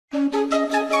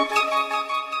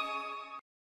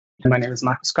My name is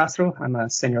Castro. I'm a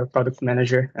senior product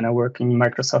manager and I work in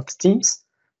Microsoft Teams.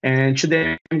 And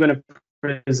today I'm going to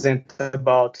present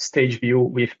about stage view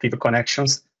with Viva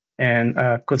Connections and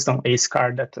a custom ACE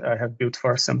card that I have built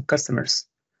for some customers.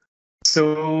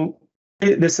 So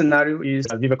the scenario is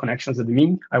Viva Connections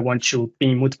Admin. I want to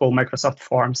pin multiple Microsoft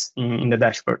forms in the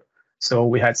dashboard. So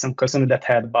we had some customers that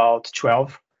had about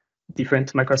 12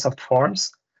 different Microsoft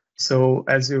forms. So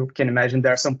as you can imagine,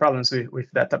 there are some problems with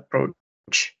that approach.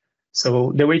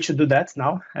 So the way to do that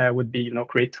now would be,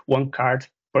 create one card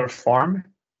per form,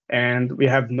 and we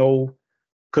have no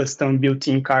custom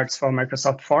built-in cards for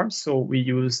Microsoft Forms. So we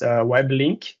use a web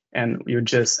link, and you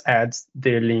just add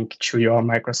the link to your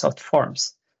Microsoft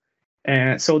Forms.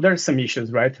 And so there are some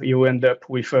issues, right? You end up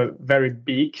with a very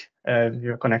big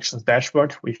Viva Connections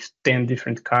dashboard with 10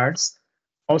 different cards.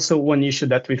 Also, one issue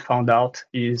that we found out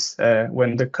is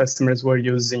when the customers were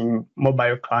using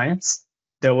mobile clients,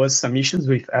 there was some issues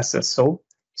with SSO.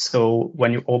 So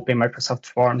when you open Microsoft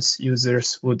Forms,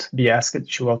 users would be asked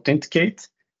to authenticate,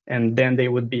 and then they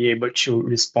would be able to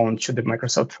respond to the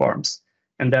Microsoft Forms.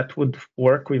 And that would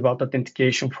work without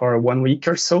authentication for 1 week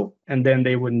or so, and then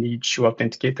they would need to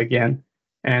authenticate again,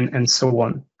 and so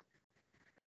on.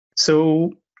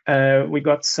 So we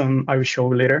got some, I will show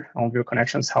later on Viva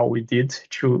Connections how we did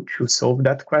to solve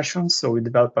that question. So we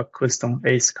developed a custom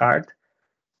ACE card.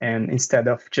 And instead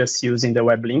of just using the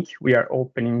web link, we are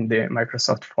opening the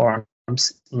Microsoft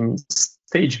Forms in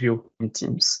stage view in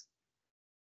Teams.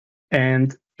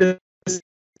 And the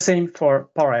same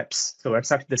for Power Apps. So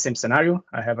exactly the same scenario.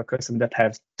 I have a customer that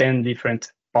has 10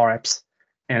 different Power Apps,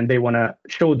 and they want to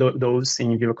show those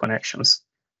in Viva Connections.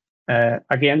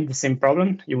 Again, the same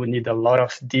problem. You would need a lot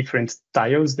of different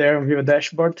tiles there on Viva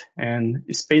Dashboard, and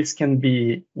space can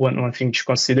be one thing to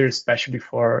consider, especially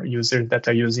for users that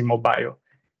are using mobile.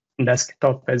 In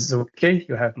desktop is okay,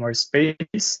 you have more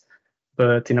space,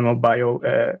 but in a mobile,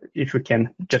 if you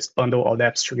can just bundle all the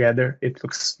apps together, it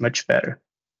looks much better.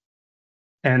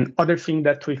 And other thing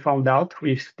that we found out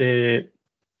with the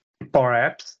Power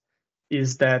Apps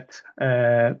is that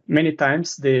many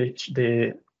times the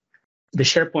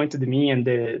SharePoint admin and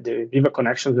the Viva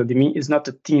Connections admin is not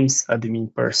a Teams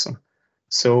admin person.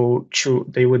 So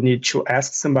they would need to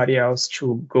ask somebody else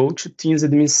to go to Teams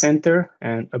Admin Center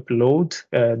and upload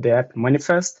the app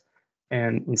manifest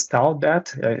and install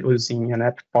that using an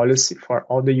app policy for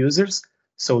all the users.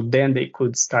 So then they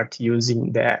could start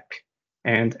using the app.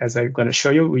 And as I'm going to show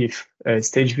you with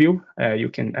Stage View, you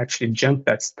can actually jump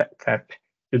that step.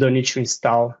 You don't need to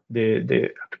install the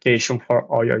application for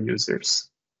all your users.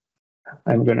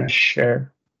 I'm going to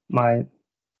share my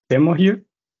demo here.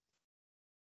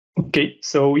 Okay,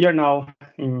 so we are now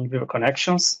in Viva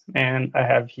Connections, and I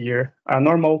have here a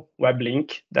normal web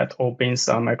link that opens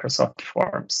Microsoft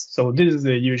Forms. So this is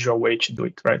the usual way to do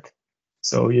it, right?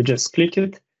 So you just click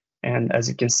it, and as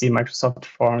you can see, Microsoft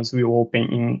Forms will open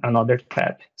in another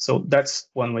tab. So that's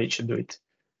one way to do it.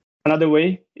 Another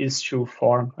way is to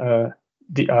form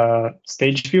the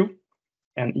stage view,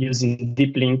 and using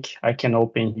deep link, I can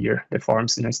open here the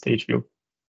forms in a stage view.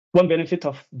 One benefit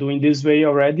of doing this way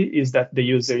already is that the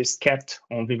user is kept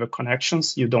on Viva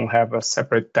Connections. You don't have a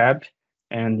separate tab,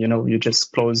 and you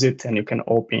just close it and you can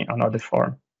open another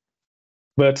form.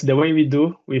 But the way we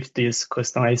do with this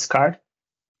custom ACE card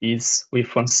is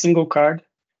with one single card,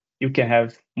 you can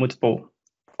have multiple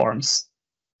forms.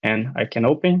 And I can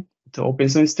open, it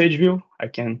opens in stage view. I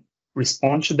can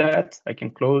respond to that. I can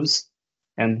close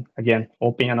and again,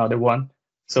 open another one.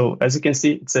 So as you can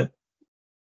see,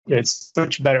 it's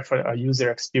much better for a user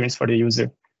experience for the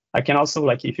user. I can also,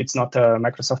 if it's not a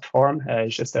Microsoft form,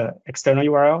 it's just an external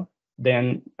URL,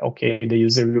 then, okay, the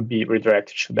user will be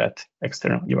redirected to that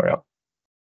external URL.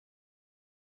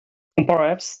 On Power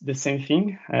Apps, the same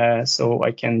thing. So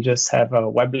I can just have a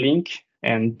web link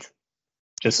and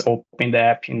just open the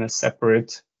app in a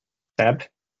separate tab,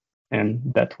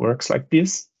 and that works like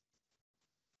this.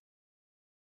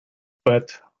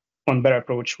 But one better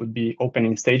approach would be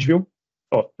opening stage view.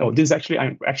 Oh, this is actually,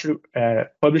 I'm actually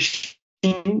publishing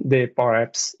the Power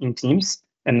Apps in Teams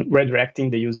and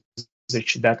redirecting the user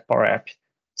to that Power App.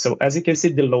 So as you can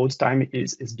see, the load time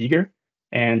is bigger.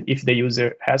 And if the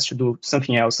user has to do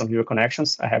something else on Viva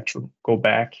Connections, I have to go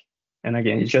back. And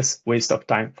again, it's just waste of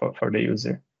time for the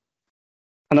user.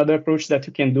 Another approach that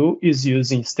you can do is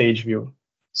using stage view.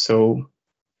 So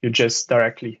you just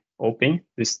directly open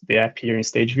the app here in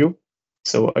stage view.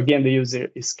 So again, the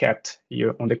user is kept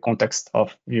here on the context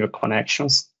of Viva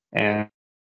Connections, and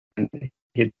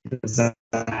he doesn't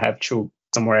have to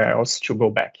somewhere else to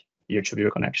go back here to Viva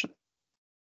Connection.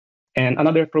 And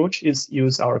another approach is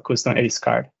use our custom ACE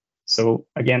card. So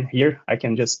again, here I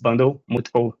can just bundle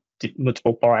multiple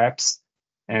multiple Power Apps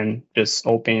and just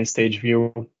open stage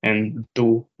view and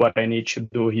do what I need to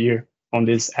do here on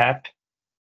this app.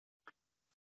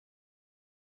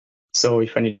 So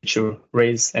if I need to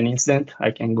raise an incident,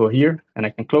 I can go here and I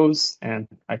can close, and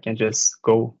I can just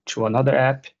go to another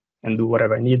app and do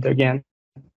whatever I need again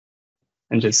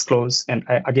and just close. And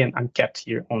again, I'm kept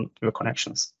here on Viva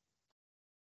Connections.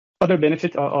 Other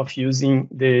benefit of using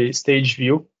the stage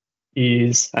view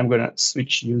is I'm going to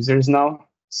switch users now.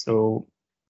 So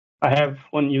I have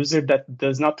one user that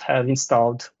does not have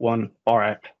installed one Power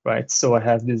App, right? So I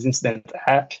have this incident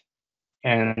app.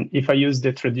 And if I use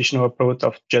the traditional approach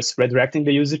of just redirecting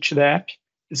the user to the app,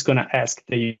 it's going to ask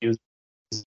the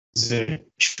user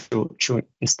to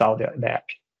install the app.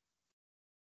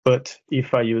 But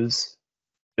if I use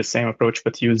the same approach,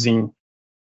 but using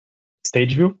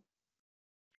stage view,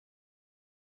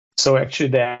 so actually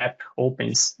the app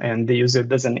opens and the user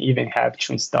doesn't even have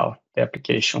to install the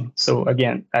application. So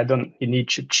again, I don't need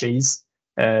to chase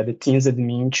the Teams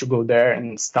admin to go there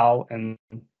and install and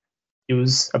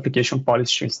use application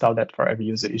policy to install that for every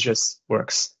user. It just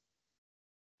works.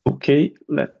 Okay,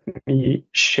 let me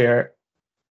share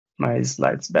my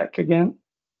slides back again.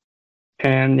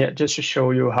 And yeah, just to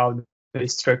show you how the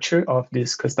structure of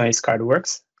this customized card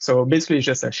works. So basically it's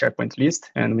just a SharePoint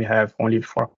list, and we have only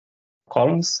 4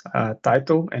 columns, a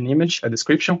title, an image, a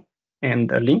description,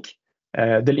 and a link.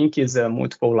 The link is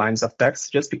multiple lines of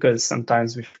text, just because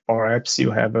sometimes with Power Apps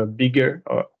you have a bigger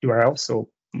URL, so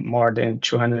more than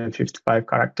 255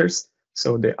 characters.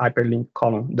 So the hyperlink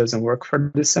column doesn't work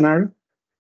for this scenario.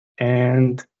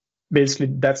 And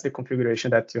basically that's the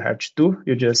configuration that you have to do.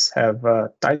 You just have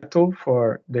a title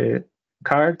for the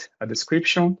card, a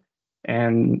description,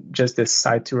 and just the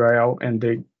site URL and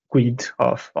the grid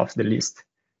of the list.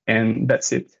 And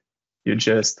that's it. You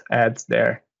just add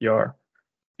there your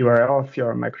URL of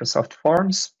your Microsoft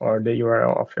Forms or the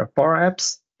URL of your Power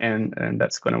Apps, and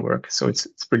that's going to work. So it's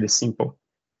pretty simple.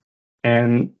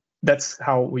 And that's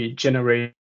how we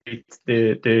generate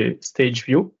the stage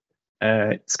view.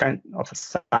 It's kind of a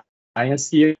science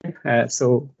here.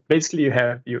 So basically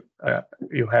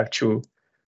you have to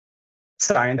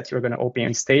sign that you're going to open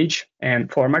a stage.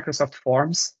 And for Microsoft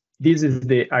Forms, this is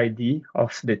the ID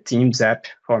of the Teams app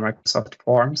for Microsoft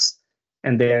Forms.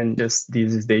 And then just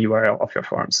this is the URL of your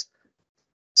forms.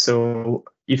 So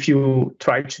if you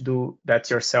try to do that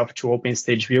yourself to open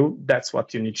stage view, that's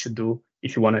what you need to do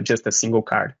if you want just a single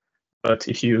card. But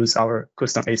if you use our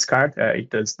custom ACE card,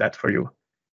 it does that for you.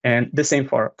 And the same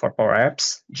for Power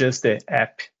Apps, just the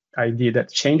app ID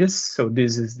that changes. So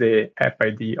this is the app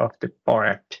ID of the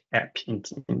Power app in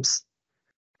Teams.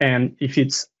 And if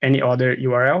it's any other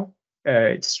URL,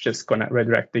 it's just going to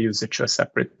redirect the user to a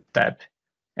separate tab,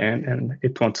 and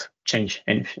it won't change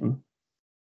anything.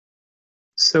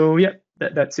 So yeah,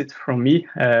 that's it from me.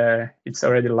 It's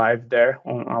already live there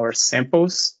on our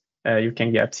samples. You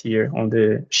can get here on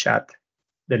the chat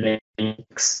the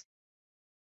links.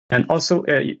 And also,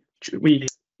 we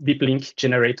Deep Link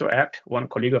Generator app, one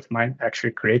colleague of mine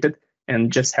actually created,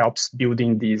 and just helps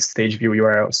building these stage view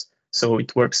URLs. So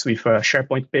it works with a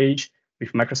SharePoint page,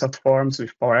 with Microsoft Forms,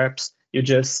 with Power Apps. You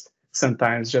just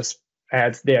sometimes just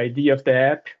add the ID of the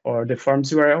app or the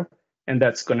Forms URL, and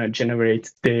that's going to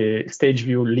generate the stage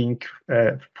view link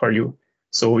for you.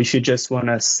 So if you just want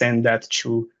to send that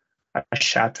to a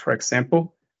chat, for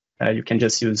example, you can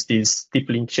just use this Deep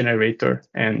Link Generator,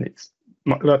 and it's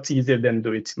a lot easier than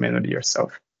do it manually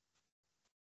yourself.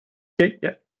 Okay,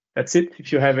 yeah. That's it.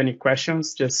 If you have any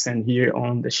questions, just send here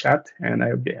on the chat, and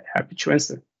I'll be happy to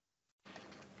answer.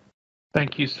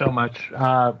 Thank you so much.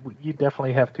 You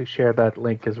definitely have to share that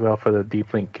link as well for the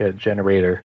Deep Link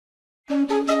Generator.